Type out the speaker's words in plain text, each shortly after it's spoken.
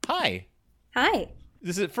Hi. Hi.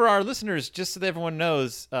 This is for our listeners, just so that everyone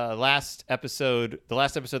knows. The last episode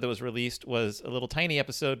that was released was a little tiny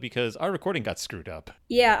episode because our recording got screwed up.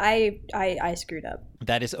 Yeah, I screwed up.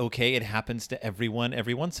 That is okay. It happens to everyone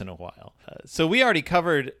every once in a while. So we already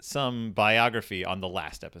covered some biography on the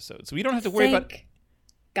last episode, so we don't have to worry about.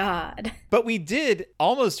 God. But we did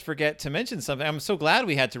almost forget to mention something. I'm so glad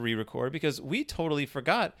we had to re-record because we totally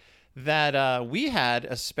forgot that we had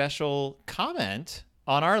a special comment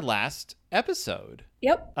on our last episode.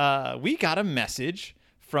 Yep. We got a message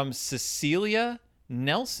from Cecilia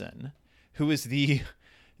Nelson, who is the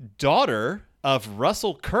daughter of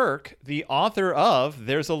Russell Kirk, the author of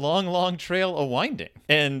There's a Long, Long Trail A-Winding.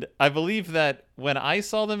 And I believe that when I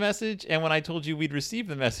saw the message and when I told you we'd received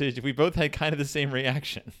the message, we both had kind of the same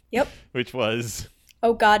reaction. Yep. Which was,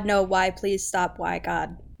 oh God, no, why? Please stop. Why,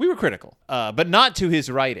 God? We were critical, but not to his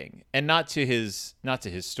writing and not to his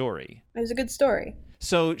story. It was a good story.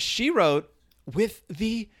 So she wrote with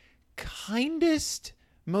the kindest,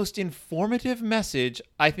 most informative message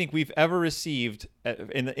I think we've ever received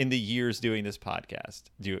in the years doing this podcast.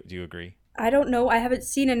 Do you agree? I don't know. I haven't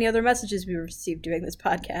seen any other messages we received doing this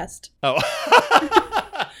podcast. Oh.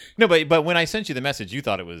 No, but when I sent you the message, you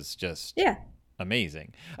thought it was just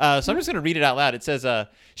amazing. So I'm just going to read it out loud. It says,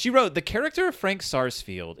 she wrote, the character of Frank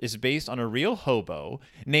Sarsfield is based on a real hobo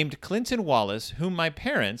named Clinton Wallace, whom my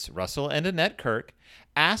parents, Russell and Annette Kirk,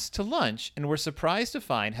 asked to lunch and were surprised to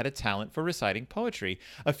find had a talent for reciting poetry.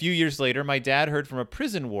 A few years later, my dad heard from a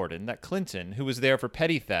prison warden that Clinton, who was there for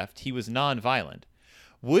petty theft, he was nonviolent,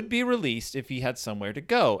 would be released if he had somewhere to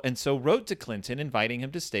go, and so wrote to Clinton inviting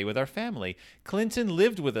him to stay with our family. Clinton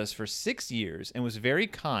lived with us for 6 years and was very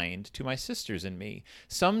kind to my sisters and me.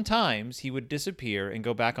 Sometimes he would disappear and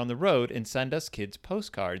go back on the road and send us kids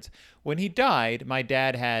postcards. When he died, my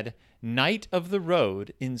dad had Knight of the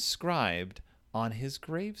Road inscribed on his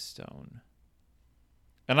gravestone.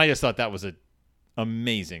 And I just thought that was an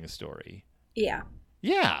amazing story. Yeah.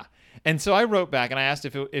 Yeah. And so I wrote back and I asked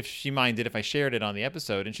if she minded if I shared it on the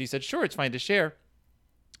episode. And she said, sure, it's fine to share.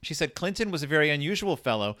 She said, Clinton was a very unusual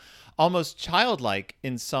fellow, almost childlike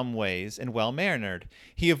in some ways and well-mannered.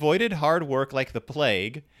 He avoided hard work like the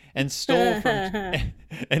plague and stole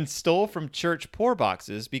from church poor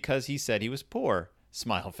boxes because he said he was poor.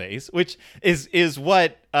 Smile face, which is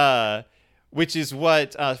what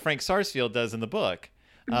Frank Sarsfield does in the book.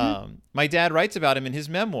 Mm-hmm. My dad writes about him in his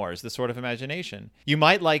memoirs, The Sword of Imagination. You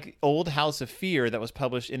might like Old House of Fear that was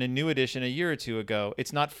published in a new edition a year or two ago.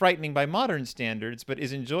 It's not frightening by modern standards, but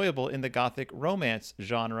is enjoyable in the gothic romance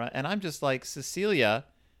genre. And I'm just like, Cecilia,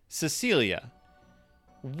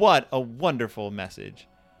 what a wonderful message.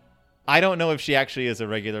 I don't know if she actually is a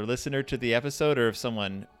regular listener to the episode or if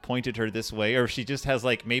someone pointed her this way or if she just has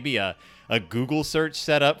like maybe a Google search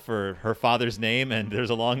set up for her father's name and there's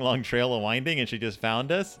a long, long trail of winding and she just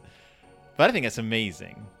found us. But I think it's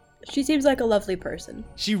amazing. She seems like a lovely person.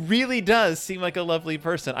 She really does seem like a lovely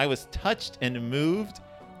person. I was touched and moved.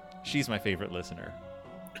 She's my favorite listener.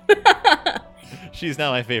 She's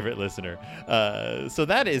now my favorite listener. So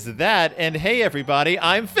that is that. And hey, everybody,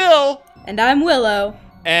 I'm Phil. And I'm Willow.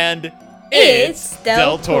 And it's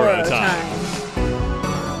Del Toro time.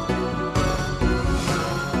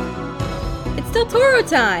 It's Del Toro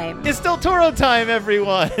time. It's Del Toro time,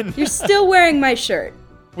 everyone. You're still wearing my shirt.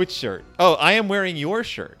 Which shirt? Oh, I am wearing your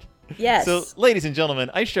shirt. Yes. So, ladies and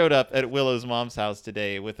gentlemen, I showed up at Willow's mom's house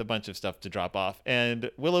today with a bunch of stuff to drop off,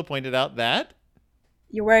 and Willow pointed out that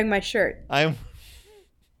you're wearing my shirt.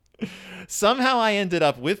 Somehow I ended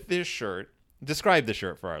up with this shirt. Describe the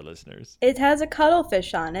shirt for our listeners. It has a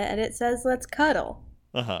cuttlefish on it, and it says, let's cuddle.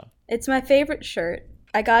 Uh-huh. It's my favorite shirt.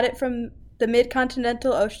 I got it from the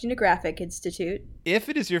Mid-Continental Oceanographic Institute. If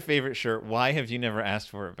it is your favorite shirt, why have you never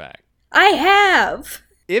asked for it back? I have!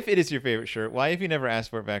 If it is your favorite shirt, why have you never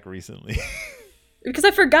asked for it back recently? Because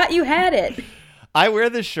I forgot you had it. I wear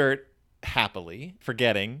this shirt happily,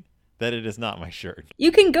 forgetting that it is not my shirt.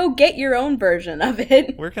 You can go get your own version of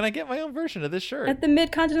it. Where can I get my own version of this shirt? At the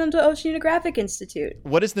Mid-Continental Oceanographic Institute.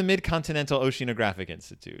 What is the Mid-Continental Oceanographic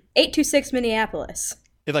Institute? 826 Minneapolis.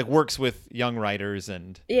 It like works with young writers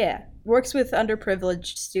and... Yeah. Works with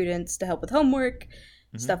underprivileged students to help with homework,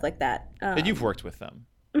 stuff like that. And you've worked with them.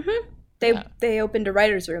 Mm-hmm. They opened a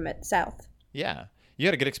writer's room at South. Yeah. You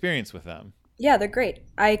had a good experience with them. Yeah, they're great.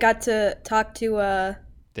 I got to talk to...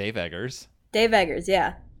 Dave Eggers. Dave Eggers,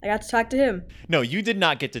 yeah. I got to talk to him. No, you did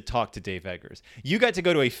not get to talk to Dave Eggers. You got to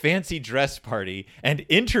go to a fancy dress party and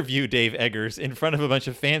interview Dave Eggers in front of a bunch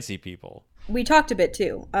of fancy people. We talked a bit,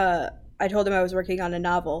 too. I told him I was working on a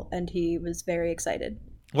novel, and he was very excited.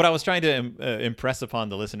 What I was trying to impress upon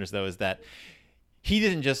the listeners, though, is that he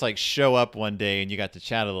didn't just like show up one day and you got to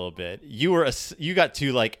chat a little bit. You got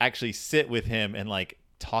to like actually sit with him and like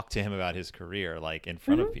talk to him about his career, like in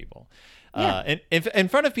front of people. And in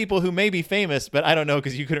front of people who may be famous, but I don't know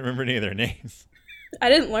because you couldn't remember any of their names. I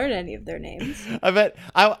didn't learn any of their names. I bet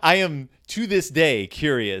I am to this day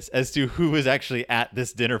curious as to who was actually at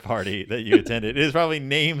this dinner party that you attended. It is probably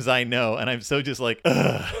names I know, and I'm so just like,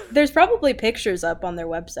 ugh. There's probably pictures up on their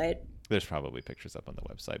website. There's probably pictures up on the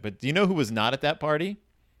website. But do you know who was not at that party?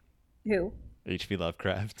 Who? H.P.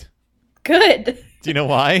 Lovecraft. Good. Do you know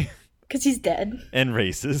why? Because he's dead. And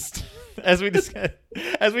racist. As we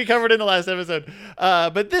covered in the last episode.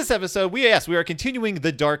 But this episode, we are continuing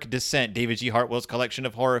The Dark Descent, David G. Hartwell's collection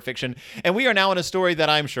of horror fiction. And we are now in a story that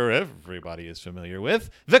I'm sure everybody is familiar with,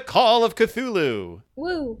 The Call of Cthulhu.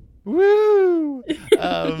 Woo. Woo!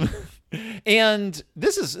 And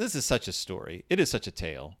this is such a story. It is such a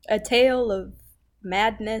tale. A tale of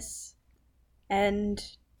madness and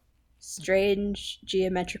strange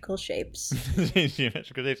geometrical shapes.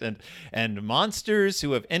 Geometrical shapes and monsters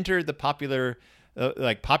who have entered the popular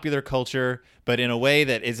culture, but in a way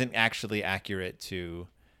that isn't actually accurate to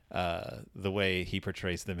the way he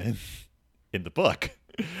portrays them in the book.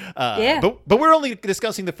 But we're only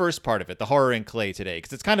discussing the first part of it, the horror in clay, today,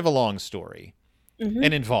 because it's kind of a long story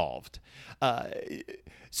and involved.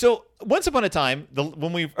 So once upon a time,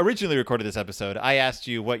 when we originally recorded this episode, I asked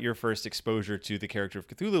you what your first exposure to the character of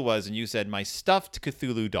Cthulhu was, and you said my stuffed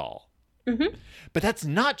Cthulhu doll. Mm-hmm. But that's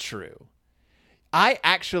not true. I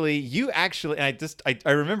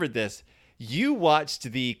remembered this. You watched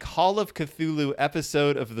the Call of Cthulhu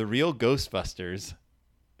episode of The Real Ghostbusters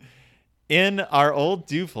in our old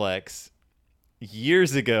duplex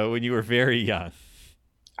years ago when you were very young.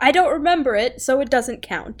 I don't remember it, so it doesn't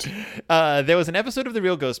count. There was an episode of The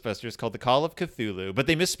Real Ghostbusters called The Call of Cthulhu, but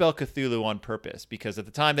they misspelled Cthulhu on purpose because at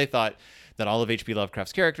the time they thought that all of H.P.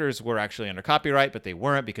 Lovecraft's characters were actually under copyright, but they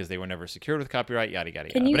weren't because they were never secured with copyright, yada, yada,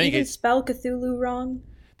 yada. Can you even spell Cthulhu wrong?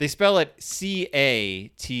 They spell it Cathulhu.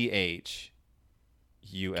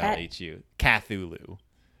 Cthulhu.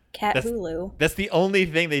 Cthulhu. That's the only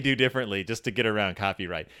thing they do differently just to get around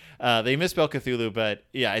copyright. They misspell Cthulhu, but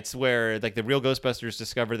yeah, it's where like the Real Ghostbusters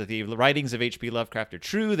discover that the writings of H.P. Lovecraft are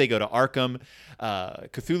true. They go to Arkham.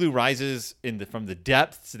 Cthulhu rises from the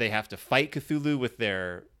depths. They have to fight Cthulhu with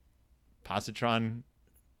their positron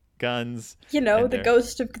guns. The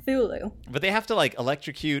ghost of Cthulhu. But they have to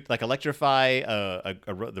electrify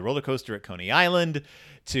the roller coaster at Coney Island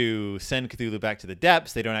to send Cthulhu back to the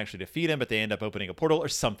depths. They don't actually defeat him, but they end up opening a portal or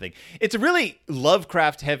something. It's a really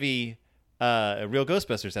Lovecraft-heavy Real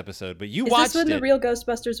Ghostbusters episode, but you watched it. Is this when the Real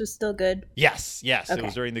Ghostbusters was still good? Yes. Okay. It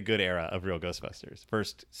was during the good era of Real Ghostbusters.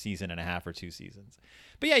 First season and a half or 2 seasons.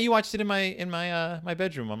 But yeah, you watched it in my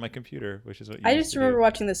bedroom on my computer, which is what you I just remember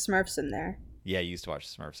watching the Smurfs in there. Yeah, you used to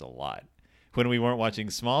watch Smurfs a lot. When we weren't watching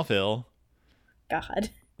Smallville.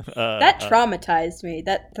 God. That traumatized me,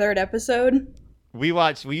 that third episode. We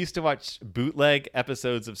used to watch bootleg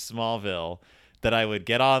episodes of Smallville that I would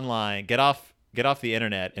get online, get off the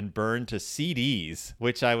internet and burn to CDs,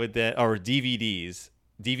 which I would then, or DVDs,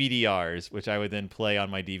 DVD-Rs, which I would then play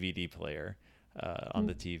on my DVD player on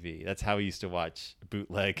the TV. That's how we used to watch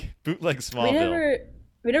bootleg Smallville.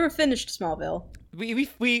 We never finished Smallville.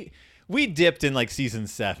 We dipped in like season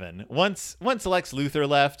 7. Once Lex Luthor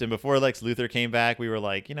left and before Lex Luthor came back, we were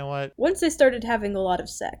like, you know what? Once they started having a lot of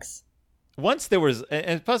sex. Once there was,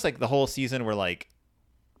 and plus like the whole season where like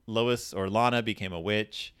Lois or Lana became a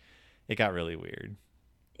witch, it got really weird.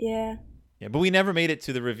 Yeah. Yeah, but we never made it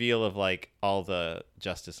to the reveal of like all the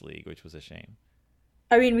Justice League, which was a shame.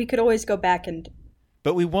 I mean, we could always go back and.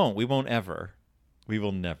 But we won't. We won't ever. We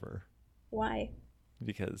will never. Why?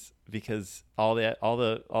 Because all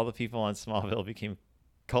the people on Smallville became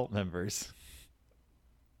cult members.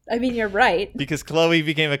 I mean, you're right. Because Chloe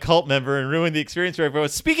became a cult member and ruined the experience for everyone.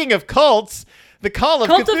 Speaking of cults, the Call of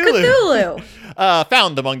Cthulhu.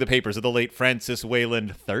 Found among the papers of the late Francis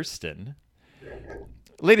Wayland Thurston.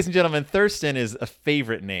 Ladies and gentlemen, Thurston is a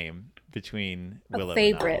favorite name between Willow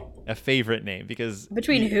and I. A favorite name because...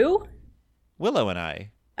 Between who? Willow and I.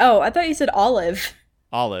 Oh, I thought you said Olive.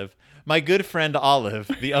 Olive. My good friend Olive,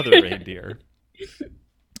 the other reindeer.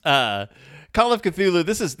 Call of Cthulhu,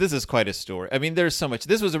 this is quite a story. I mean, there's so much.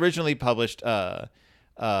 This was originally published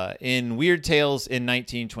in Weird Tales in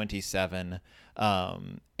 1927.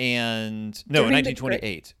 In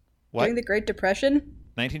 1928. During the Great Depression?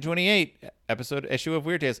 1928 issue of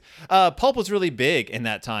Weird Tales. Pulp was really big in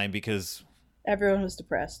that time because everyone was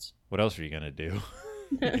depressed. What else are you gonna do?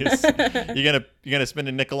 You're gonna spend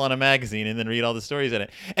a nickel on a magazine and then read all the stories in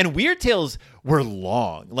it. And Weird Tales were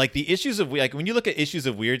long. Like the issues of when you look at issues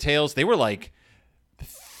of Weird Tales, they were like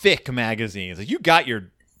thick magazines. Like, you got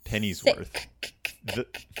your penny's worth.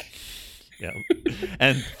 Yeah,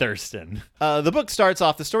 and Thurston. The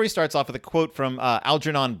story starts off with a quote from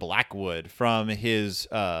Algernon Blackwood from his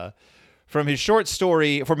short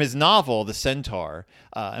story, from his novel, The Centaur.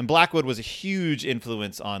 And Blackwood was a huge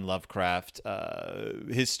influence on Lovecraft.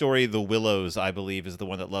 His story, The Willows, I believe, is the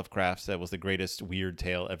one that Lovecraft said was the greatest weird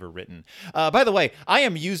tale ever written. By the way, I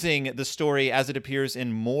am using the story as it appears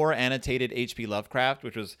in More Annotated H.P. Lovecraft,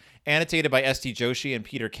 which was annotated by S.T. Joshi and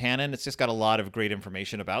Peter Cannon. It's just got a lot of great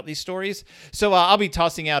information about these stories. So I'll be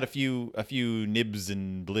tossing out a few nibs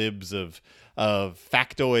and blibs of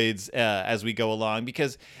factoids as we go along,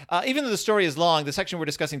 because even though the story is long, the section we're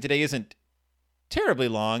discussing today isn't terribly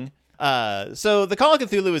long. So the Call of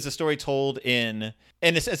Cthulhu is a story told as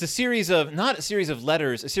a series of, not a series of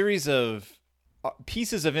letters, a series of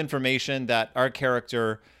pieces of information that our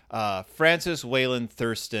character, Francis Wayland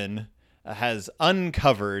Thurston, has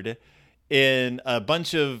uncovered in a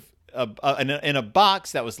bunch of in a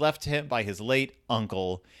box that was left to him by his late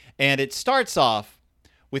uncle. And it starts off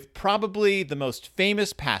with probably the most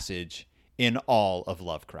famous passage in all of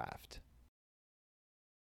Lovecraft.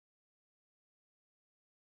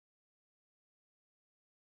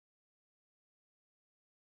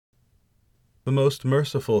 The most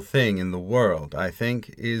merciful thing in the world, I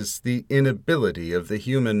think, is the inability of the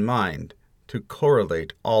human mind to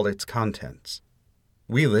correlate all its contents.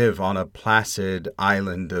 We live on a placid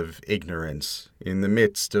island of ignorance in the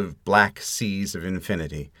midst of black seas of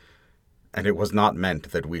infinity, and it was not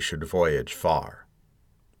meant that we should voyage far.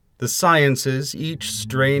 The sciences, each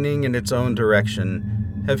straining in its own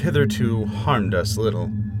direction, have hitherto harmed us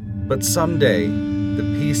little, but someday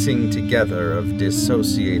the piecing together of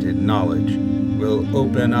dissociated knowledge will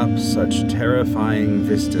open up such terrifying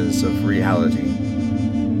vistas of reality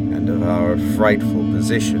and of our frightful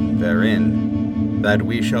position therein, that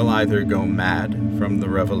we shall either go mad from the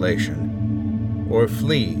revelation or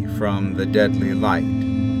flee from the deadly light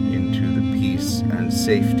into the peace and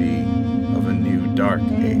safety of a new dark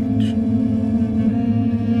age.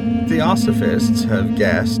 Theosophists have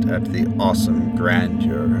guessed at the awesome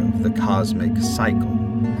grandeur of the cosmic cycle,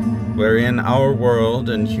 wherein our world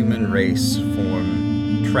and human race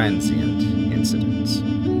form transient incidents.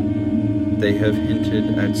 They have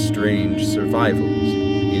hinted at strange survivals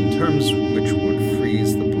in terms which would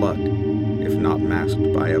freeze the blood, if not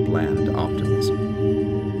masked by a bland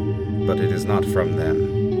optimism. But it is not from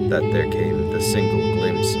them that there came the single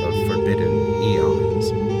glimpse of forbidden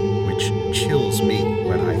eons, which chills me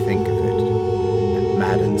when I think of it, and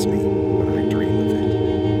maddens me when I dream of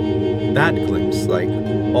it. That glimpse, like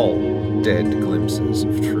all dead glimpses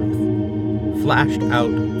of truth, flashed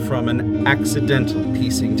out from an accidental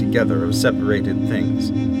piecing together of separated things.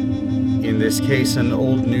 In this case, an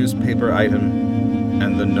old newspaper item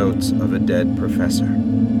and the notes of a dead professor.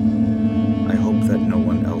 I hope that no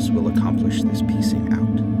one else will accomplish this piecing out.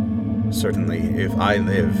 Certainly, if I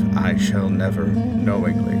live, I shall never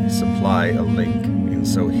knowingly supply a link in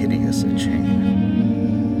so hideous a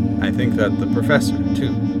chain. I think that the professor,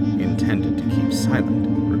 too, intended to keep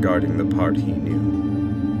silent regarding the part he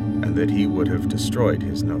knew, and that he would have destroyed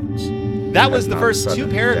his notes. That was the first two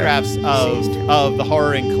paragraphs of The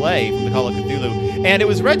Horror in Clay from the Call of Cthulhu, and it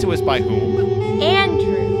was read to us by whom?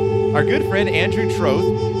 Andrew. Our good friend Andrew Troth.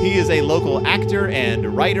 He is a local actor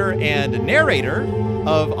and writer and narrator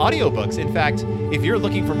of audiobooks. In fact, if you're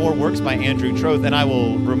looking for more works by Andrew Troth, and I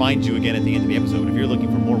will remind you again at the end of the episode, if you're looking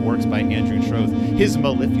for more works by Andrew Troth, his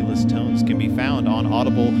mellifluous tones can be found on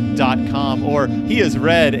audible.com, or he has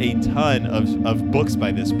read a ton of books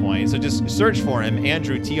by this point. So just search for him,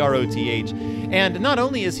 Andrew, Troth. And not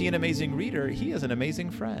only is he an amazing reader, he is an amazing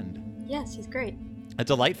friend. Yes, he's great. A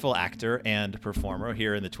delightful actor and performer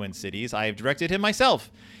here in the Twin Cities. I have directed him myself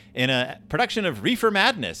in a production of Reefer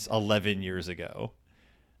Madness 11 years ago.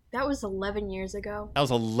 That was 11 years ago. That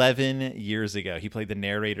was 11 years ago. He played the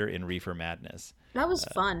narrator in Reefer Madness. That was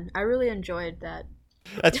fun. I really enjoyed that.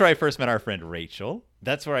 That's where I first met our friend Rachel.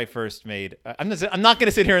 That's where I first made... I'm not going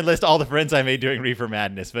to sit here and list all the friends I made doing Reefer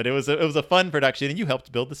Madness, but it was a fun production, and you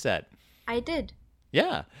helped build the set. I did.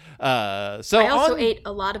 Yeah. I also ate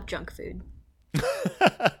a lot of junk food.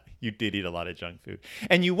 You did eat a lot of junk food.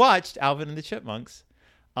 And you watched Alvin and the Chipmunks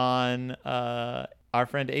on our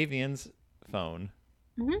friend Avian's phone.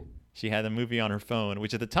 Mm-hmm. She had a movie on her phone,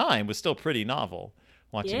 which at the time was still pretty novel,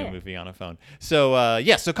 watching a movie on a phone. So,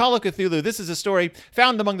 so Call of Cthulhu, this is a story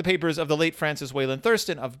found among the papers of the late Francis Wayland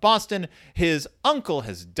Thurston of Boston. His uncle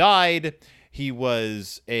has died. He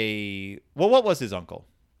was what was his uncle?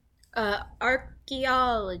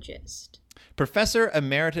 Archaeologist. Professor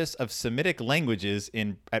Emeritus of Semitic Languages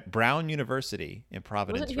at Brown University in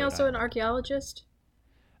Providence. Wasn't he also an archaeologist?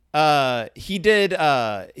 He did.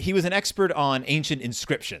 He was an expert on ancient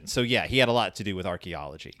inscriptions. So yeah, he had a lot to do with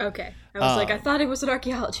archaeology. Okay, I was I thought he was an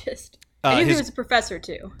archaeologist. I knew he was a professor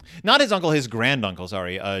too. Not his uncle, his granduncle.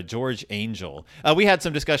 Sorry, George Angel. We had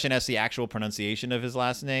some discussion as the actual pronunciation of his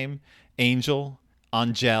last name, Angel.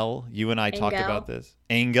 Angel. You and I talked about this.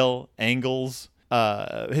 Angles.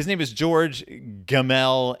 His name is George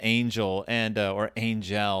Gamel Angel, and or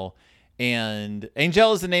Angel. And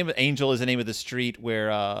Angel is the name of the street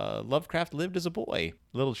where Lovecraft lived as a boy.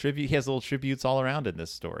 He has little tributes all around in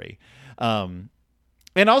this story. And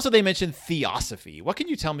also they mentioned theosophy. What can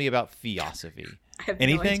you tell me about theosophy? I have no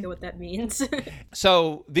idea what that means.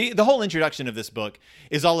 So the whole introduction of this book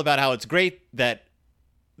is all about how it's great that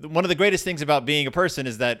one of the greatest things about being a person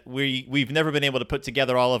is that we've never been able to put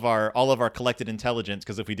together all of our collected intelligence,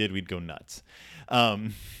 because if we did, we'd go nuts.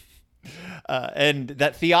 And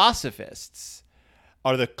that theosophists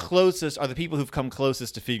are the people who've come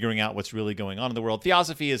closest to figuring out what's really going on in the world.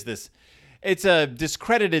 Theosophy is it's a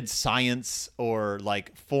discredited science or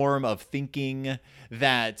like form of thinking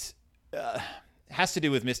that has to do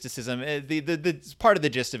with mysticism. The part of the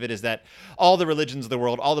gist of it is that all the religions of the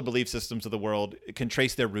world, all the belief systems of the world can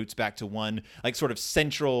trace their roots back to one like sort of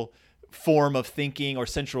central form of thinking or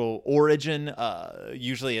central origin.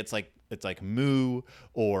 Usually it's like Mu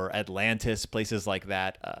or Atlantis, places like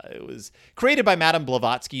that. It was created by Madame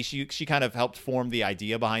Blavatsky. She kind of helped form the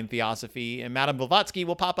idea behind theosophy, and Madame Blavatsky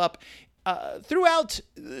will pop up throughout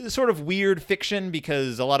sort of weird fiction,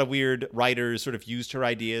 because a lot of weird writers sort of used her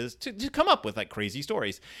ideas to come up with like crazy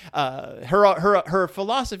stories. Her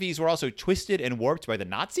philosophies were also twisted and warped by the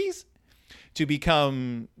Nazis to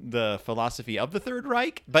become the philosophy of the Third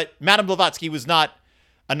Reich. But Madame Blavatsky was not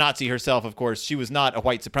a Nazi herself, of course. She was not a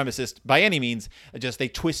white supremacist by any means. Just they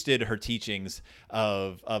twisted her teachings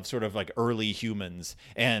of sort of like early humans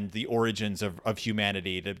and the origins of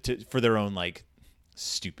humanity for their own like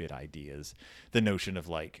stupid ideas. The notion of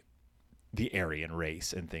like the Aryan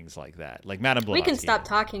race and things like that. Like Madame Blavatsky. We can stop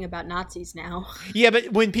talking about Nazis now. Yeah,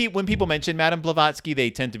 but when people mention Madame Blavatsky, they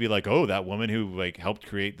tend to be like, "Oh, that woman who like helped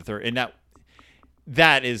create the third." And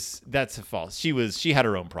that's false. She had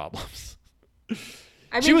her own problems.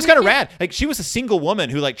 I mean, she was kind of rad. Like she was a single woman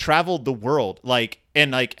who like traveled the world, like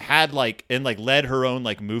and like had like and like led her own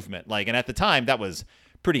like movement. Like, and at the time that was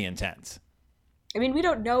pretty intense. I mean, we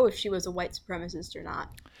don't know if she was a white supremacist or not.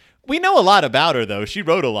 We know a lot about her though. She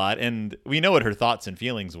wrote a lot, and we know what her thoughts and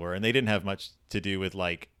feelings were, and they didn't have much to do with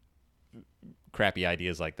like crappy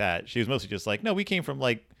ideas like that. She was mostly just like, no, we came from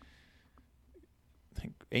like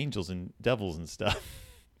angels and devils and stuff.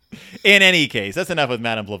 In any case, that's enough with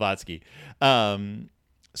Madame Blavatsky.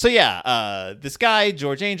 So yeah, this guy,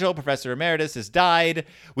 George Angel, Professor Emeritus, has died.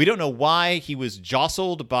 We don't know why. He was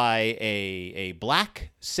jostled by a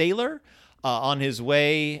black sailor on his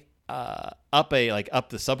way up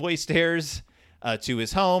the subway stairs to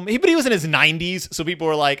his home. But he was in his 90s, so people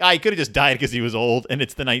were like, he could have just died because he was old, and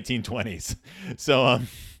it's the 1920s. So,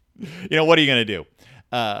 what are you gonna do?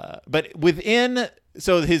 But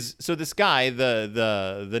this guy,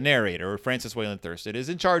 the narrator, Francis Wayland Thurston, is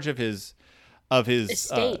in charge of his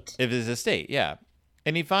estate, yeah.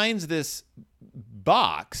 And he finds this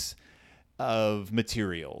box of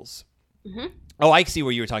materials. Mm-hmm. Oh, I see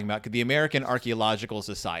where you were talking about. The American Archaeological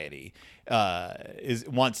Society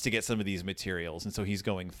wants to get some of these materials, and so he's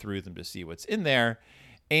going through them to see what's in there.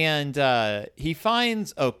 And he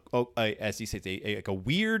finds as he says, a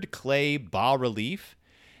weird clay bas-relief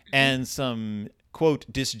and some,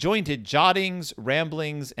 quote, disjointed jottings,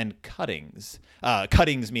 ramblings, and cuttings.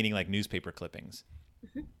 Cuttings meaning like newspaper clippings.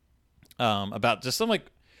 Mm-hmm. About just some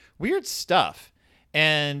like weird stuff.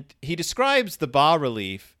 And he describes the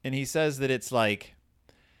bas-relief, and he says that it's like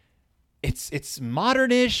it's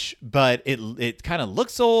modernish, but it kind of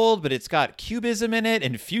looks old, but it's got cubism in it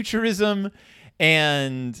and futurism,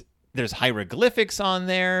 and there's hieroglyphics on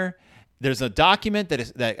there. There's a document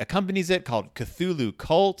that accompanies it called Cthulhu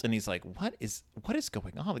Cult, and he's like, what is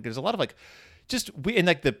going on? Like, there's a lot of like, and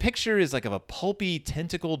like the picture is like of a pulpy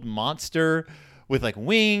tentacled monster with like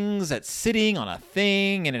wings that's sitting on a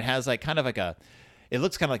thing, and it has like kind of like it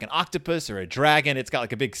looks kind of like an octopus or a dragon. It's got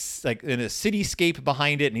like a big like in a cityscape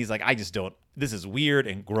behind it, and he's like, this is weird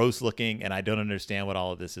and gross looking, and I don't understand what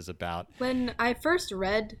all of this is about. When I first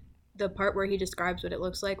read the part where he describes what it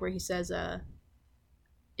looks like, where he says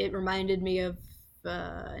it reminded me of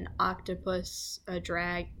an octopus, a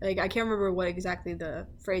drag. Like, I can't remember what exactly the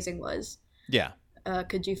phrasing was. Yeah.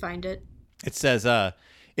 Could you find it? It says,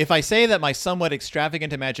 If I say that my somewhat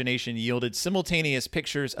extravagant imagination yielded simultaneous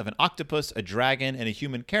pictures of an octopus, a dragon, and a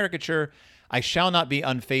human caricature, I shall not be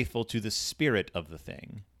unfaithful to the spirit of the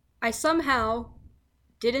thing. I somehow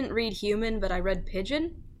didn't read human, but I read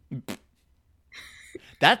pigeon.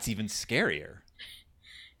 That's even scarier.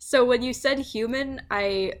 So when you said human,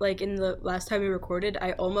 I, like, in the last time we recorded,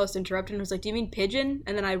 I almost interrupted and was like, do you mean pigeon?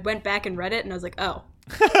 And then I went back and read it, and I was like, oh.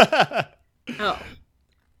 Oh.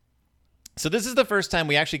 So this is the first time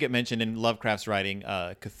we actually get mentioned in Lovecraft's writing,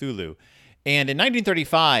 Cthulhu. And in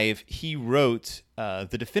 1935, he wrote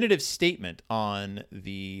the definitive statement on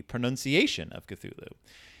the pronunciation of Cthulhu.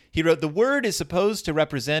 He wrote, "The word is supposed to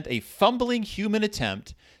represent a fumbling human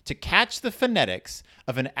attempt to catch the phonetics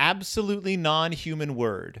of an absolutely non-human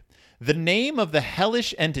word. The name of the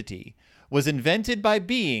hellish entity was invented by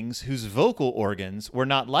beings whose vocal organs were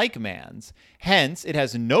not like man's. Hence, it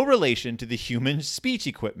has no relation to the human speech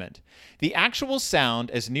equipment. The actual sound,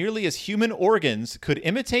 as nearly as human organs could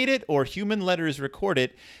imitate it or human letters record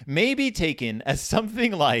it, may be taken as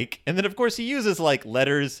something like," and then of course he uses like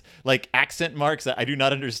letters, like accent marks that I do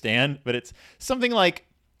not understand, but it's something like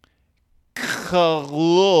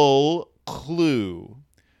Kullu,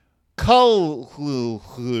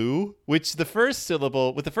 which the first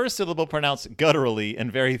syllable pronounced gutturally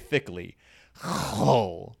and very thickly.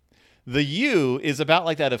 The U is about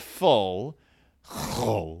like that of full,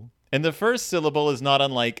 and the first syllable is not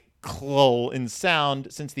unlike clol in sound,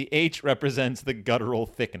 since the H represents the guttural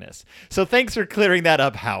thickness. So thanks for clearing that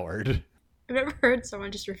up, Howard. I've never heard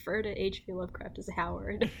someone just refer to H.P. Lovecraft as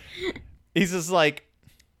Howard. He's just like,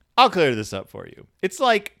 I'll clear this up for you. It's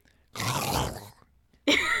like,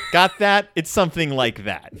 got that? It's something like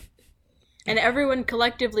that. And everyone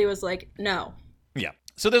collectively was like, no. Yeah.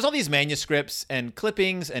 So there's all these manuscripts and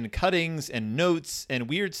clippings and cuttings and notes and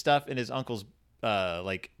weird stuff in his uncle's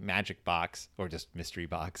like magic box, or just mystery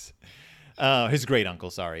box. His great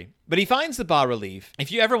uncle, sorry. But he finds the bas-relief.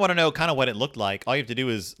 If you ever want to know kind of what it looked like, all you have to do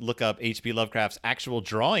is look up H.P. Lovecraft's actual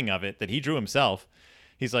drawing of it that he drew himself.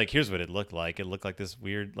 He's like, here's what it looked like. It looked like this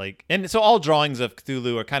weird, like, and so all drawings of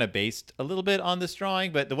Cthulhu are kind of based a little bit on this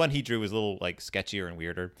drawing, but the one he drew was a little like sketchier and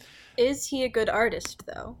weirder. Is he a good artist,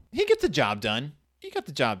 though? He gets the job done. He got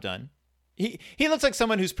the job done. He looks like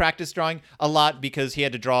someone who's practiced drawing a lot because he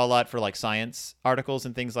had to draw a lot for like science articles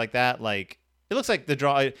and things like that. Like, it looks like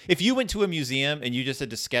if you went to a museum and you just had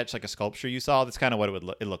to sketch like a sculpture you saw, that's kind of what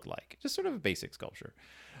it looked like. Just sort of a basic sculpture.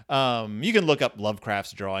 You can look up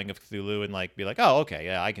Lovecraft's drawing of Cthulhu and like be like, oh, okay,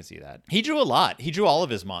 yeah, I can see that. He drew a lot. He drew all of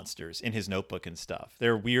his monsters in his notebook and stuff.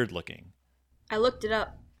 They're weird looking. I looked it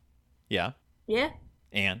up. Yeah? Yeah.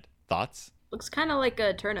 And? Thoughts? Looks kind of like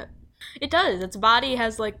a turnip. It does. Its body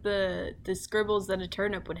has like the scribbles that a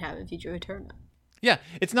turnip would have if you drew a turnip. Yeah.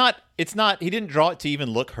 It's not, he didn't draw it to even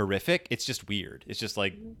look horrific. It's just weird. It's just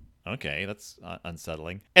like, okay, that's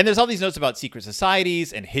unsettling. And there's all these notes about secret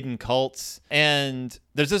societies and hidden cults. And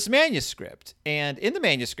there's this manuscript. And in the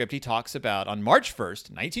manuscript, he talks about on March 1st,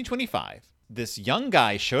 1925, this young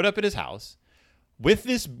guy showed up at his house with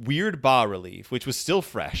this weird bas-relief, which was still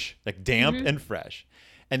fresh, like damp and fresh.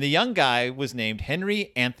 And the young guy was named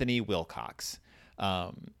Henry Anthony Wilcox,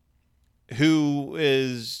 who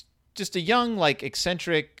is just a young, like,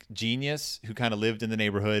 eccentric genius who kind of lived in the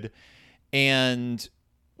neighborhood and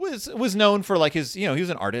was known for like his, he was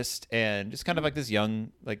an artist and just kind of like this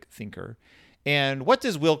young like thinker. And what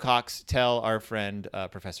does Wilcox tell our friend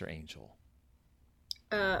Professor Angel?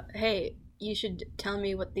 Hey, you should tell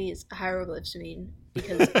me what these hieroglyphs mean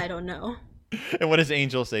because I don't know. And what does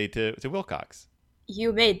Angel say to Wilcox?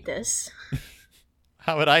 You made this.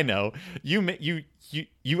 How would I know? You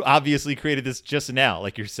obviously created this just now,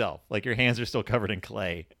 like yourself. Like your hands are still covered in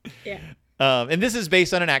clay. Yeah. And this is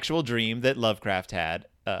based on an actual dream that Lovecraft had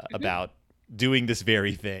about doing this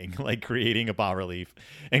very thing, like creating a bas-relief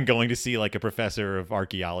and going to see like a professor of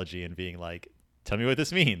archaeology and being like, tell me what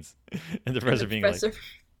this means. And the professor being like,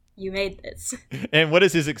 you made this. And what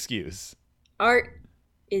is his excuse? Art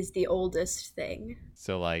is the oldest thing.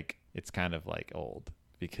 So like, it's kind of like old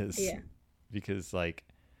because like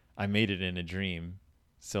I made it in a dream.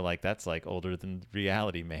 So like, that's like older than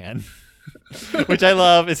reality, man. Which I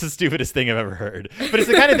love. It's the stupidest thing I've ever heard, but it's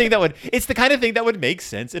the kind of thing that would make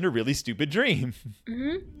sense in a really stupid dream.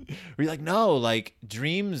 Where you're like, no, like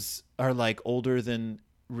dreams are like older than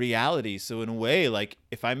reality. So in a way, like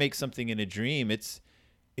if I make something in a dream, it's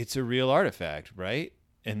a real artifact, right?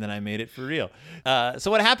 And then I made it for real.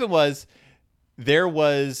 So what happened was there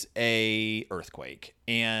was a earthquake,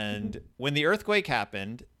 and when the earthquake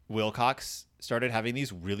happened, Wilcox started having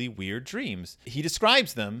these really weird dreams. He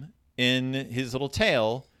describes them in his little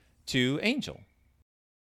tale to Angel.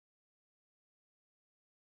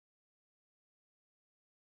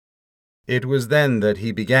 It was then that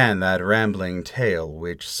he began that rambling tale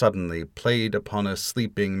which suddenly played upon a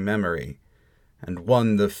sleeping memory and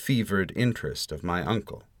won the fevered interest of my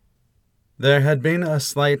uncle. There had been a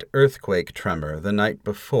slight earthquake tremor the night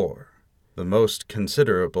before, the most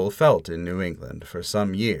considerable felt in New England for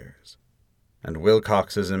some years, and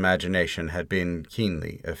Wilcox's imagination had been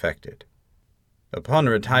keenly affected. Upon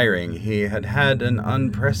retiring, he had had an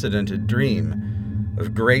unprecedented dream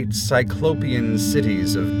of great cyclopean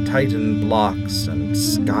cities of Titan blocks and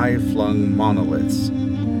sky-flung monoliths,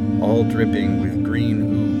 all dripping with green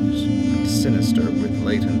ooze and sinister with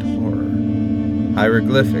latent horror.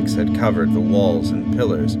 Hieroglyphics had covered the walls and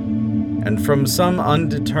pillars, and from some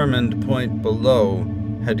undetermined point below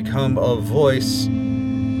had come a voice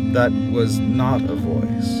that was not a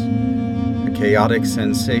voice, a chaotic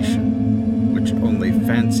sensation which only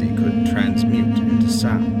fancy could transmute into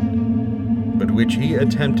sound, but which he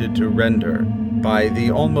attempted to render by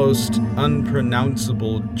the almost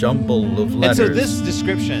unpronounceable jumble of letters. And so this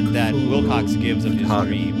description that Wilcox gives of his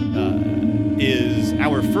dream is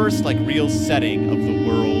our first real setting of the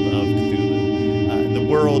world of Cthulhu. The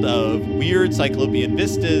world of weird cyclopean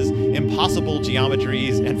vistas, impossible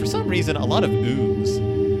geometries, and for some reason a lot of ooze.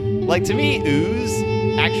 To me, ooze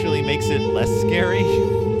actually makes it less scary.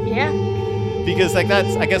 Yeah. Because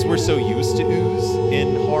that's, I guess we're so used to ooze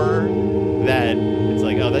in horror that it's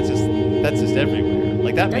that's just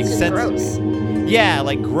everywhere. That makes sense gross. to me. Yeah,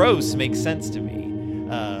 gross makes sense to me.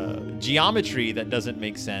 Geometry that doesn't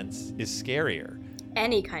make sense is scarier.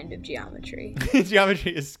 Any kind of geometry.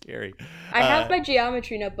 Geometry is scary. I have my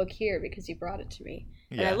geometry notebook here because you brought it to me.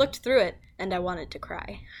 And I looked through it and I wanted to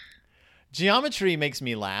cry. Geometry makes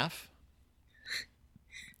me laugh.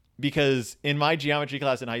 Because in my geometry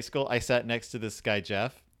class in high school, I sat next to this guy,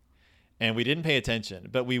 Jeff, and we didn't pay attention,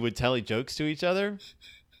 but we would tell jokes to each other.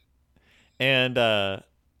 And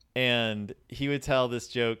he would tell this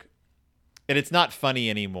joke, and it's not funny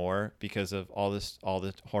anymore because of all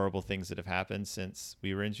the horrible things that have happened since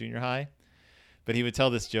we were in junior high. But he would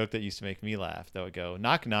tell this joke that used to make me laugh. That would go,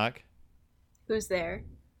 knock, knock. Who's there?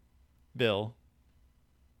 Bill.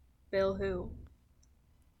 Bill who?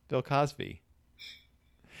 Bill Cosby.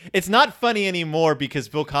 It's not funny anymore because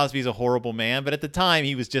Bill Cosby's a horrible man, but at the time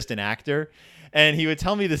he was just an actor, and he would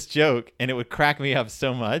tell me this joke, and it would crack me up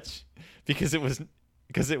so much because it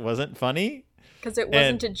wasn't funny. Because it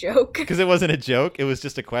wasn't a joke. Because it wasn't a joke. It was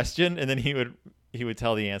just a question, and then he would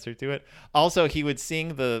tell the answer to it. Also, he would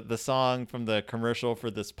sing the song from the commercial for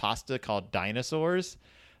this pasta called Dinosaurs.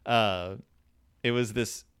 It was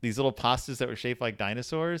these little pastas that were shaped like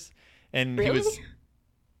dinosaurs, and really? he was.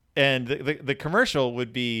 And the commercial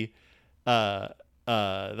would be, the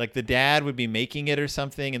dad would be making it or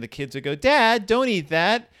something, and the kids would go, "Dad, don't eat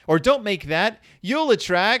that, or don't make that. You'll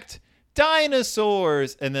attract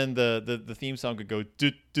dinosaurs." And then the theme song would go,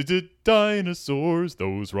 "Dinosaurs,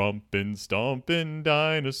 those rompin', stompin'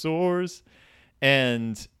 dinosaurs,"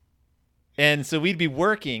 and so we'd be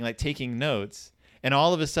working, taking notes. And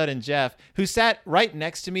all of a sudden, Jeff, who sat right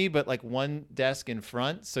next to me, but one desk in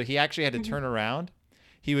front, so he actually had to turn around.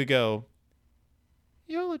 He would go,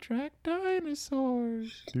 "You'll attract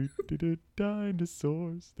dinosaurs.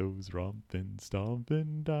 Dinosaurs, those rompin',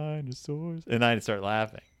 stompin' dinosaurs." And I'd start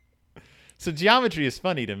laughing. So geometry is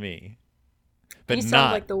funny to me. But you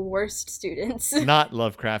sound like the worst students. Not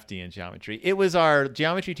Lovecraftian geometry. It was our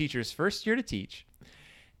geometry teacher's first year to teach.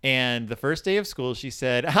 And the first day of school, she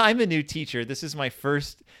said, "I'm a new teacher. This is my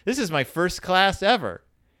first class ever."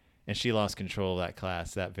 And she lost control of that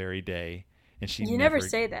class that very day. And you never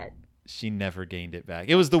say that. She never gained it back.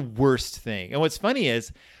 It was the worst thing. And what's funny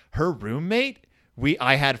is her roommate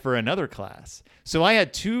I had for another class. So I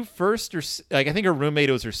had two first I think her roommate,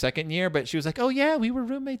 it was her second year, but she was like, "Oh yeah, we were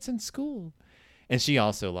roommates in school." And she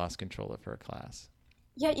also lost control of her class.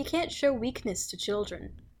 Yeah, you can't show weakness to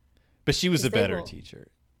children. But she was a better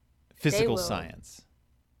teacher. Physical science.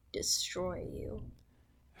 Destroy you.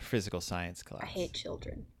 Physical science class. I hate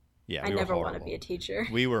children. Yeah, I never want to be a teacher.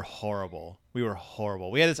 We were horrible. We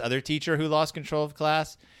had this other teacher who lost control of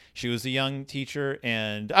class. She was a young teacher.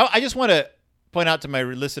 And I just want to point out to my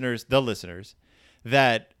listeners,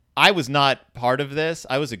 that I was not part of this.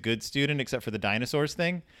 I was a good student except for the dinosaurs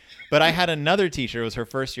thing. But I had another teacher. It was her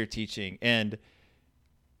first year teaching. And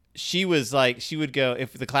she was she would go,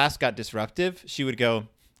 if the class got disruptive, she would go,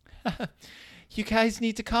 "You guys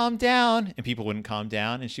need to calm down." And people wouldn't calm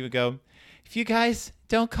down. And she would go, "If you guys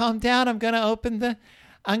don't calm down, I'm gonna open the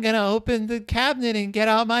cabinet and get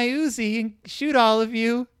out my Uzi and shoot all of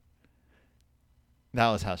you." That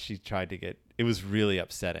was how she tried to get. It was really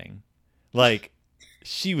upsetting.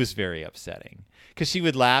 She was very upsetting because she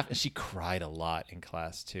would laugh and she cried a lot in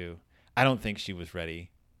class too. I don't think she was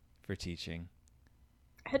ready for teaching.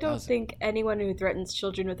 I don't think anyone who threatens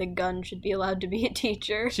children with a gun should be allowed to be a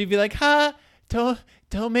teacher. She'd be like, "Ha,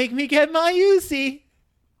 don't make me get my Uzi."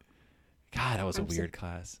 God, that was a weird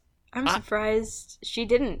class. I'm surprised she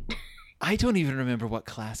didn't. I don't even remember what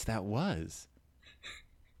class that was.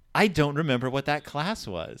 I don't remember what that class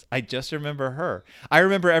was. I just remember her. I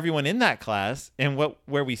remember everyone in that class and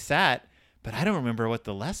where we sat, but I don't remember what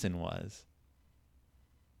the lesson was.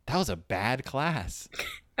 That was a bad class.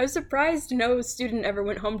 I was surprised no student ever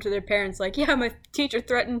went home to their parents like, yeah, my teacher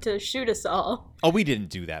threatened to shoot us all. Oh, we didn't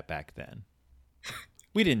do that back then.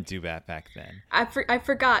 We didn't do that back then. I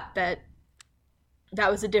forgot that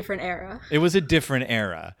was a different era. It was a different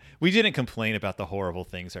era. We didn't complain about the horrible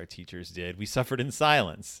things our teachers did. We suffered in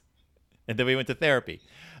silence. And then we went to therapy.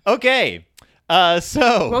 Okay.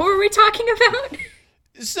 So what were we talking about?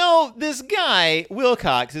 So this guy,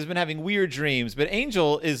 Wilcox, has been having weird dreams, but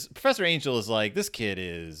Professor Angel is like, this kid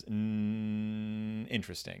is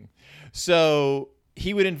interesting. So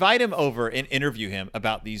he would invite him over and interview him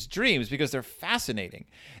about these dreams because they're fascinating.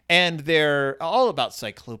 And they're all about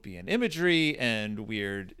cyclopean imagery and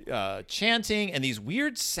weird chanting and these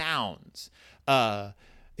weird sounds.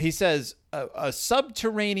 He says, a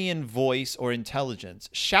subterranean voice or intelligence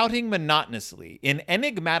shouting monotonously in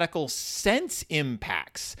enigmatical sense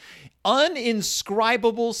impacts,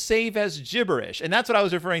 uninscribable save as gibberish. And that's what I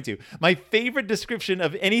was referring to. My favorite description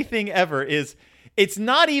of anything ever is, it's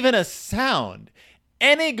not even a sound.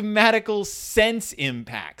 Enigmatical sense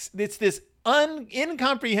impacts. It's this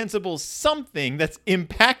incomprehensible something that's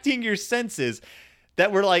impacting your senses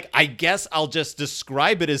that we're like, I guess I'll just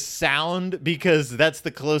describe it as sound because that's the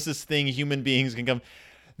closest thing human beings can come.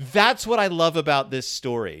 That's what I love about this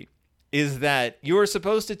story, is that you're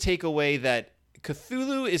supposed to take away that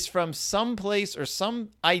Cthulhu is from some place or some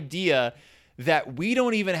idea that we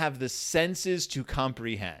don't even have the senses to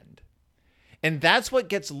comprehend. And that's what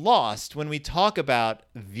gets lost when we talk about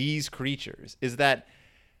these creatures, is that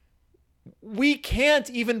we can't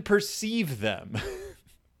even perceive them.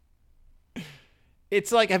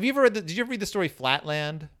 It's like, did you ever read the story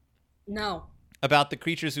Flatland? No. About the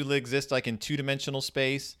creatures who exist like in two-dimensional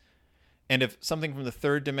space. And if something from the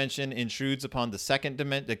third dimension intrudes upon the second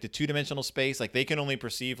dimension, like the two-dimensional space, like they can only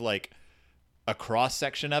perceive like a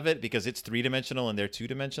cross-section of it because it's three-dimensional and they're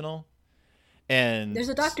two-dimensional. And there's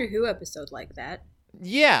a Doctor Who episode like that.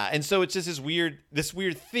 Yeah, and so it's just this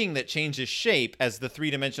weird thing that changes shape as the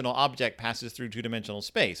three-dimensional object passes through two-dimensional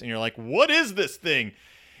space. And you're like, what is this thing?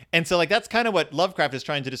 And so, like, that's kind of what Lovecraft is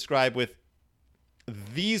trying to describe with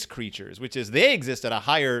these creatures, which is they exist at a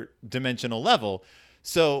higher dimensional level.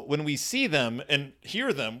 So when we see them and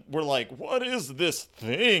hear them, we're like, what is this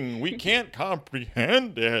thing? We can't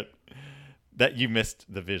comprehend it. That you missed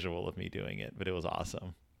the visual of me doing it, but it was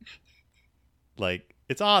awesome. Like,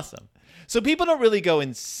 it's awesome. So people don't really go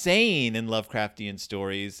insane in Lovecraftian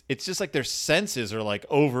stories. It's just like their senses are like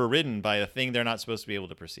overridden by a thing they're not supposed to be able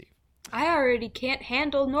to perceive. I already can't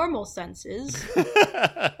handle normal senses.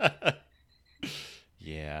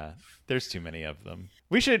 Yeah, there's too many of them.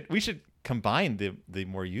 We should combine the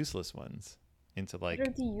more useless ones into like. What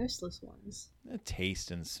are the useless ones?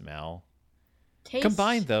 Taste and smell. Taste.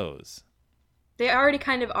 Combine those. They already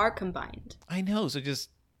kind of are combined. I know, so just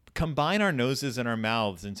combine our noses and our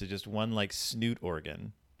mouths into just one like snoot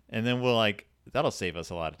organ, and then that'll save us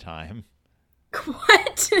a lot of time.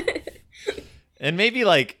 What? And maybe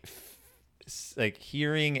like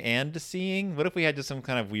hearing and seeing. What if we had just some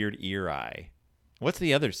kind of weird ear eye? What's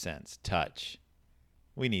the other sense? Touch.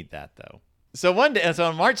 We need that though. So one day,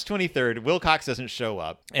 on March 23rd, Wilcox doesn't show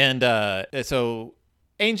up, and so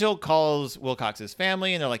Angel calls Wilcox's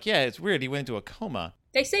family, and they're like, "Yeah, it's weird. He went into a coma."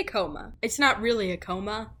 They say coma. It's not really a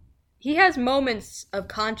coma. He has moments of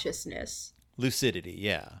consciousness. Lucidity,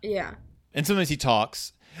 yeah. Yeah. And sometimes he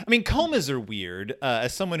talks. I mean, comas are weird.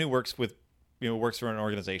 As someone who works for an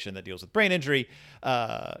organization that deals with brain injury,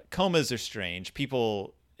 comas are strange.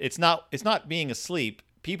 People, it's not being asleep.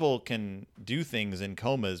 People can do things in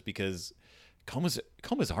comas because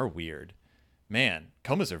comas are weird. Man,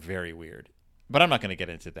 comas are very weird. But I'm not going to get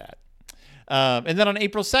into that. And then on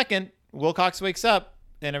April 2nd, Wilcox wakes up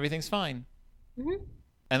and everything's fine. Mm-hmm.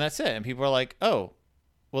 And that's it. And people are like, oh,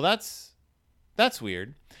 well, that's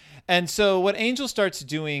weird. And so what Angel starts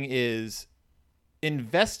doing is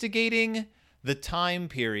investigating the time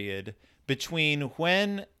period between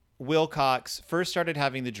when Wilcox first started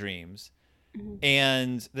having the dreams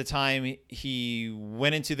and the time he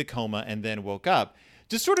went into the coma and then woke up,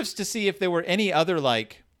 just sort of to see if there were any other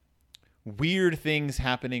like weird things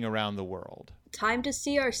happening around the world. Time to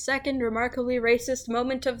see our second remarkably racist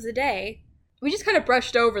moment of the day. We just kind of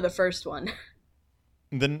brushed over the first one.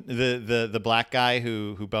 The black guy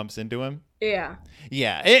who bumps into him. Yeah.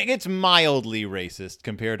 Yeah, it's mildly racist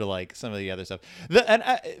compared to like some of the other stuff.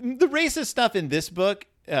 The racist stuff in this book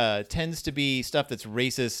tends to be stuff that's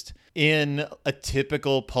racist in a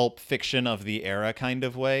typical pulp fiction of the era kind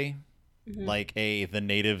of way, like the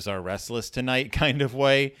natives are restless tonight kind of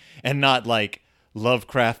way, and not like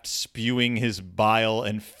Lovecraft spewing his bile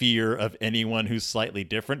and fear of anyone who's slightly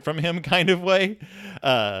different from him kind of way.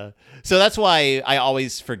 So that's why I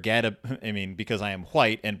always forget. I mean, because I am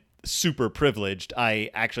white and super privileged,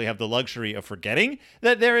 I actually have the luxury of forgetting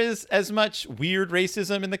that there is as much weird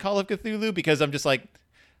racism in the Call of Cthulhu, because I'm just like,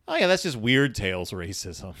 oh yeah, that's just Weird Tales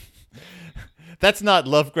racism. That's not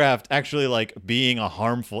Lovecraft actually like being a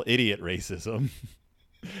harmful idiot racism.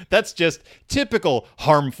 That's just typical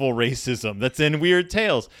harmful racism that's in Weird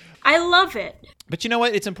Tales. I love it. But you know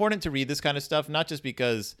what? It's important to read this kind of stuff, not just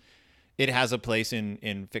because it has a place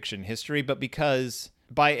in fiction history, but because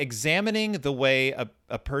by examining the way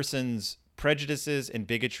a person's prejudices and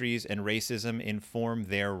bigotries and racism inform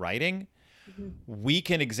their writing, we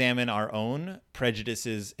can examine our own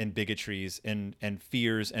prejudices and bigotries and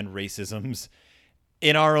fears and racisms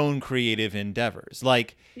in our own creative endeavors.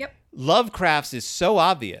 Like, Lovecraft's is so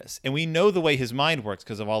obvious, and we know the way his mind works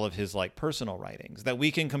because of all of his like personal writings, that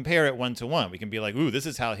we can compare it 1-to-1. We can be like, ooh, this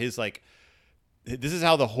is how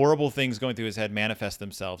the horrible things going through his head manifest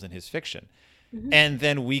themselves in his fiction. And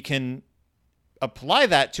then we can apply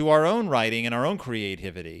that to our own writing and our own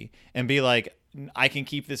creativity and be like, I can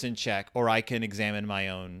keep this in check, or I can examine my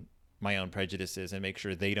own prejudices and make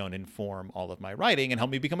sure they don't inform all of my writing and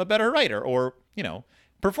help me become a better writer, or, you know,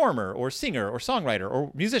 performer or singer or songwriter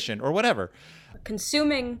or musician or whatever.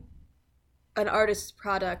 Consuming an artist's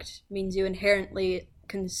product means you inherently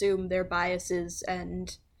consume their biases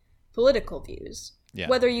and political views,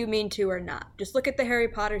 whether you mean to or not. Just look at the Harry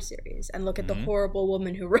Potter series and look at the horrible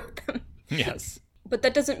woman who wrote them. Yes. But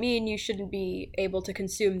that doesn't mean you shouldn't be able to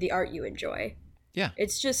consume the art you enjoy. Yeah.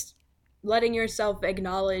 It's just letting yourself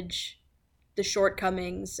acknowledge the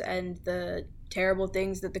shortcomings and the terrible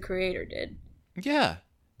things that the creator did. Yeah.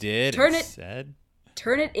 Turn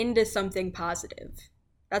it into something positive.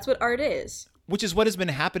 That's what art is. Which is what has been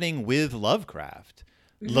happening with Lovecraft.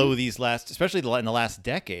 Especially in the last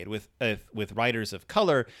decade, with writers of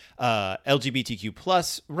color, LGBTQ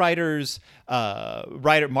plus writers,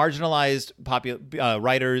 marginalized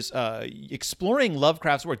writers, exploring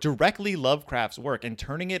Lovecraft's work, directly Lovecraft's work, and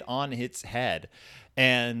turning it on its head.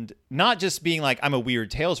 And not just being like, I'm a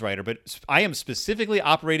Weird Tales writer, but I am specifically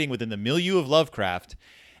operating within the milieu of Lovecraft,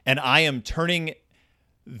 and I am turning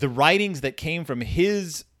the writings that came from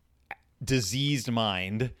his diseased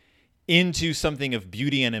mind into something of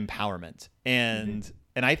beauty and empowerment. And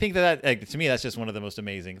I think that like, to me, that's just one of the most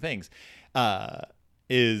amazing things,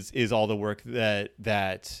 is all the work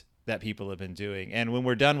that people have been doing. And when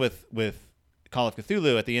we're done with Call of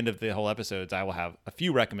Cthulhu, at the end of the whole episodes, I will have a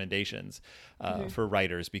few recommendations for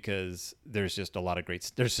writers, because there's just a lot of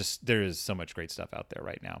there is so much great stuff out there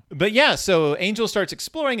right now. But yeah, so Angel starts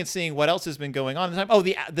exploring and seeing what else has been going on at the time. Oh,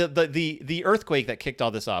 the earthquake that kicked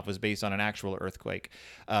all this off was based on an actual earthquake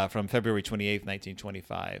from February 28th,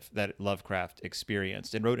 1925, that Lovecraft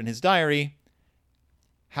experienced and wrote in his diary,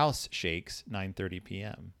 "House shakes, 9:30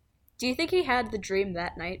 p.m." Do you think he had the dream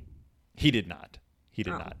that night? He did not. He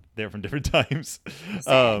did not. They're from different times.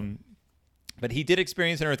 But he did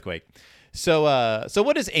experience an earthquake. So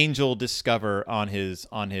what does Angel discover on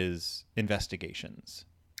his investigations?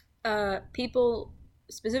 People,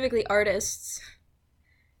 specifically artists,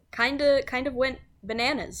 kind of went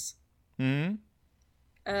bananas. One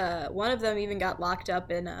of them even got locked up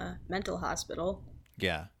in a mental hospital.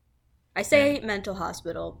 Yeah. I say mental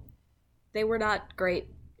hospital. They were not great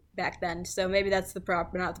back then, so maybe that's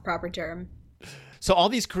not the proper term. So all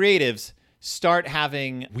these creatives start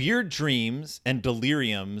having weird dreams and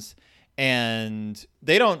deliriums, and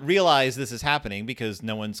they don't realize this is happening because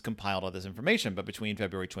no one's compiled all this information. But between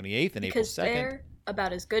February 28th and April 2nd... Because they're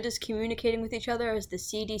about as good as communicating with each other as the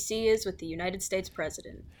CDC is with the United States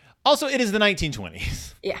president. Also, it is the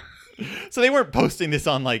 1920s. Yeah. So they weren't posting this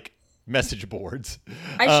on, like, message boards.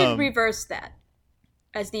 I should reverse that.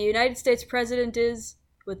 As the United States president is...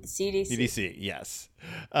 with the CDC. CDC, yes.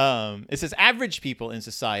 It says average people in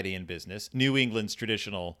society and business, New England's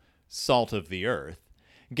traditional salt of the earth,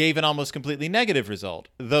 gave an almost completely negative result.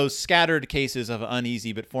 Those scattered cases of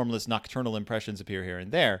uneasy but formless nocturnal impressions appear here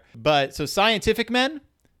and there. But so scientific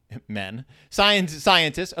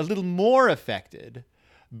scientists, a little more affected,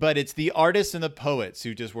 but it's the artists and the poets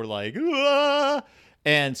who just were like, "Ah!"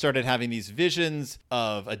 and started having these visions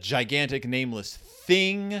of a gigantic nameless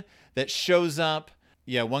thing that shows up.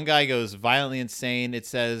 Yeah, one guy goes violently insane. It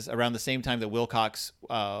says around the same time that Wilcox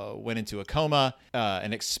went into a coma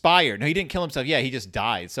and expired. No, he didn't kill himself. Yeah, he just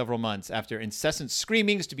died several months after incessant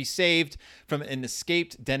screamings to be saved from an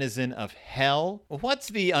escaped denizen of hell. What's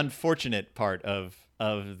the unfortunate part of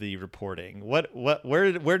the reporting?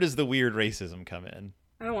 Where does the weird racism come in?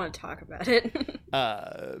 I don't want to talk about it.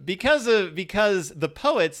 because the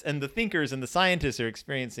poets and the thinkers and the scientists are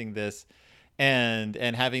experiencing this and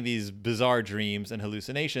having these bizarre dreams and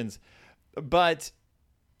hallucinations, but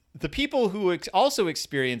the people who also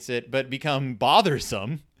experience it but become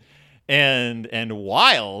bothersome and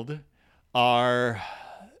wild are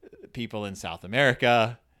people in South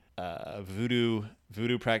America, voodoo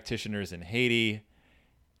practitioners in Haiti,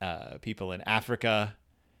 people in Africa,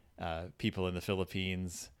 people in the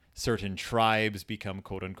Philippines. Certain tribes become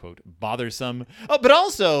quote unquote bothersome. Oh, but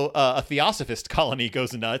also a theosophist colony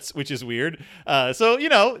goes nuts, which is weird. So,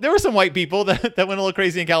 there were some white people that went a little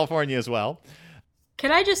crazy in California as well.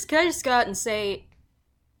 Can I just go out and say,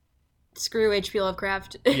 screw H.P.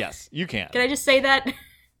 Lovecraft? Yes, you can. Can I just say that?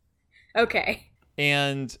 Okay.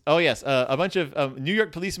 And, oh yes, a bunch of New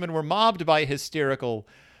York policemen were mobbed by hysterical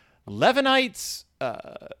Levanites.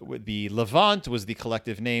 The Levant was the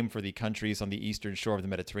collective name for the countries on the eastern shore of the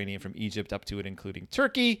Mediterranean from Egypt up to and including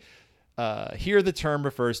Turkey. Here the term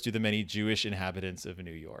refers to the many Jewish inhabitants of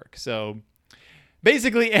New York. So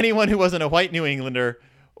basically anyone who wasn't a white New Englander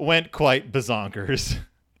went quite bazonkers.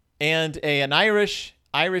 And an Irish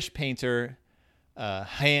painter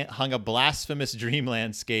hung a blasphemous dream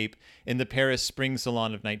landscape in the Paris Spring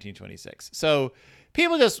Salon of 1926. So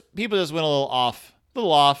people just went a little off.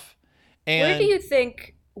 And where do you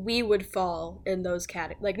think we would fall in those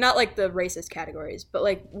categories? Like, not like the racist categories, but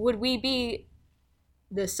like, would we be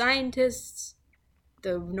the scientists,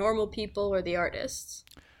 the normal people, or the artists?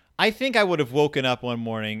 I think I would have woken up one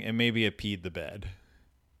morning and maybe have peed the bed.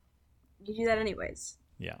 You do that anyways.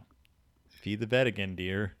 Yeah. Feed the bed again,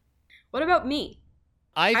 dear. What about me?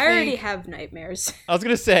 I already have nightmares. I was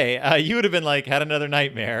going to say, you would have been like, had another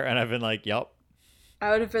nightmare, and I've been like, yup. I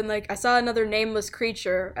would have been like, I saw another nameless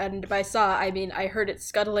creature, and by saw, I mean I heard it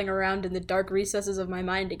scuttling around in the dark recesses of my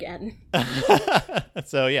mind again.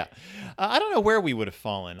 So yeah, I don't know where we would have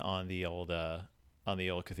fallen on the old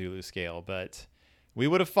Cthulhu scale, but we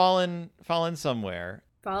would have fallen somewhere.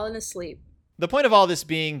 Fallen asleep. The point of all this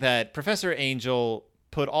being that Professor Angel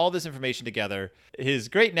put all this information together. His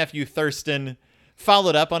great nephew Thurston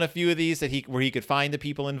followed up on a few of these where he could find the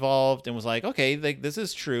people involved and was like, okay, this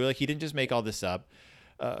is true. Like, he didn't just make all this up.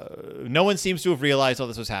 No one seems to have realized all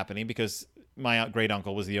this was happening because my great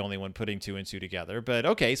uncle was the only one putting two and two together. But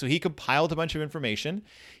okay, so he compiled a bunch of information.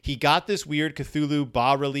 He got this weird Cthulhu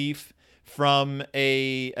bas-relief from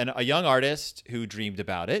a young artist who dreamed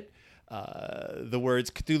about it. The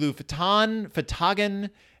words Cthulhu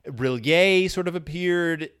Fatagan, Brillier sort of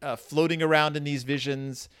appeared floating around in these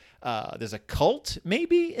visions. There's a cult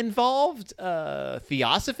maybe involved,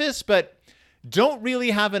 Theosophists, but don't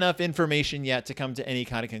really have enough information yet to come to any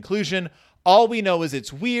kind of conclusion. All we know is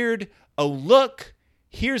it's weird. Oh, look,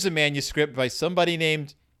 here's a manuscript by somebody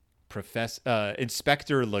named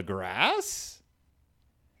Inspector Legrasse.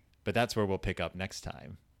 But that's where we'll pick up next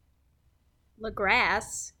time.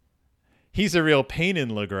 Legrasse? He's a real pain in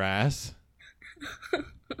Legrasse.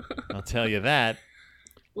 I'll tell you that.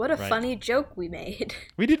 What a funny joke we made.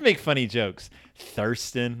 We did make funny jokes.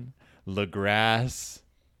 Thurston, Legrasse.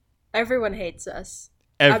 Everyone hates us.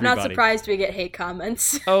 Everybody. I'm not surprised we get hate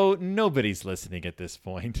comments. Oh, nobody's listening at this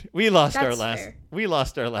point. We lost That's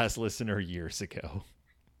our last listener years ago.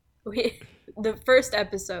 The first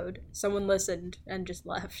episode, someone listened and just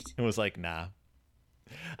left. It was like, nah.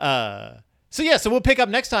 So we'll pick up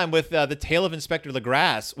next time with The Tale of Inspector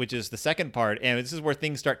Legrasse, which is the second part, and this is where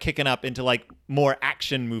things start kicking up into like more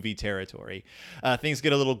action movie territory. Things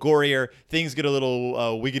get a little gorier, things get a little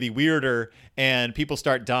wiggity weirder, and people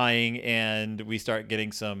start dying, and we start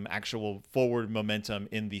getting some actual forward momentum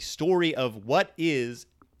in the story of what is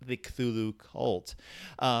the Cthulhu cult.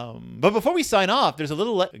 But before we sign off, there's a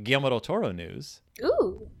little Guillermo del Toro news.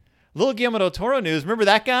 Ooh. Little Guillermo del Toro news. Remember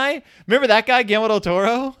that guy? Guillermo del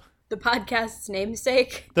Toro? The podcast's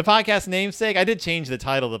namesake? The podcast's namesake? I did change the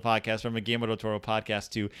title of the podcast from a Guillermo del Toro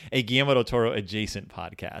podcast to a Guillermo del Toro adjacent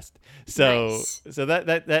podcast. So nice. So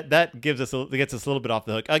that gets us a little bit off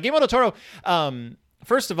the hook. Guillermo del Toro,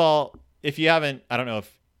 first of all, if you haven't, I don't know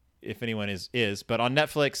if anyone is, but on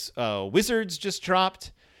Netflix, Wizards just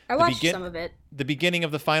dropped. I watched some of it. The beginning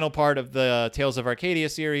of the final part of the Tales of Arcadia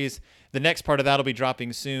series. The next part of that will be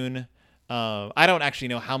dropping soon. I don't actually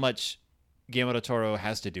know how much Guillermo del Toro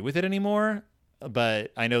has to do with it anymore.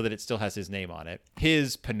 but I know that it still has his name on it.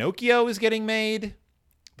 His Pinocchio is getting made.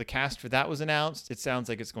 The cast for that was announced. It sounds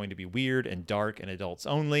like it's going to be weird and dark and adults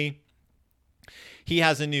only. He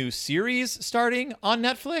has a new series starting on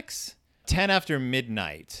Netflix. 10 After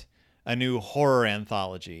Midnight, a new horror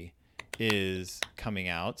anthology, is coming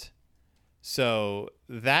out. So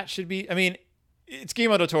that should be, I mean, it's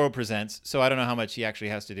Guillermo del Toro Presents, so I don't know how much he actually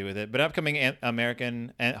has to do with it. But upcoming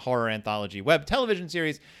American horror anthology web television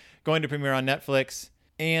series going to premiere on Netflix.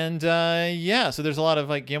 And so there's a lot of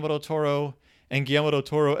like Guillermo del Toro and Guillermo del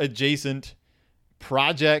Toro adjacent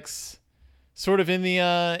projects sort of in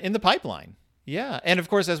the pipeline. Yeah. And of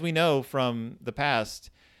course, as we know from the past,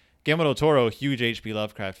 Guillermo del Toro, huge H.P.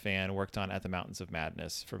 Lovecraft fan, worked on At the Mountains of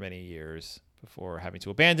Madness for many years before having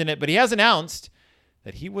to abandon it. But he has announced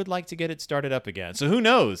that he would like to get it started up again. So who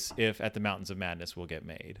knows if At the Mountains of Madness will get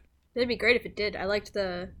made. It'd be great if it did. I liked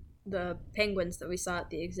the penguins that we saw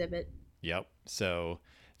at the exhibit. Yep. So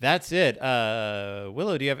that's it.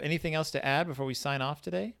 Willow, do you have anything else to add before we sign off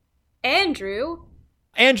today?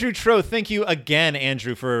 Andrew Troth, thank you again,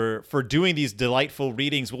 Andrew, for doing these delightful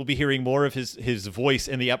readings. We'll be hearing more of his voice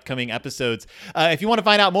in the upcoming episodes. If you want to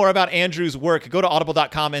find out more about Andrew's work, go to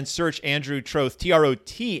audible.com and search Andrew Troth,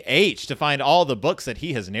 Troth, to find all the books that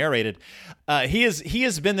he has narrated. He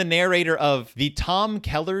has been the narrator of the Tom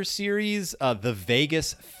Keller series, The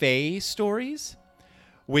Vegas Fae Stories,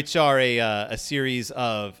 which are a series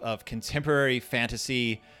of contemporary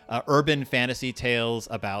fantasy, urban fantasy tales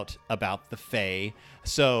about the Fae.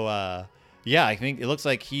 So, I think it looks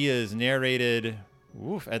like he has narrated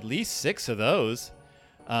at least 6 of those.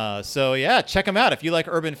 Check him out if you like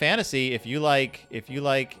urban fantasy. If you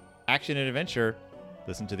like action and adventure,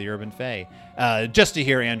 listen to the Urban Fae. Just to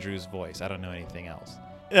hear Andrew's voice. I don't know anything else.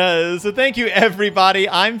 So thank you, everybody.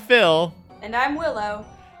 I'm Phil. And I'm Willow.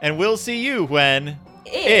 And we'll see you when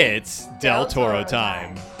it's Del Toro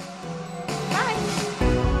time.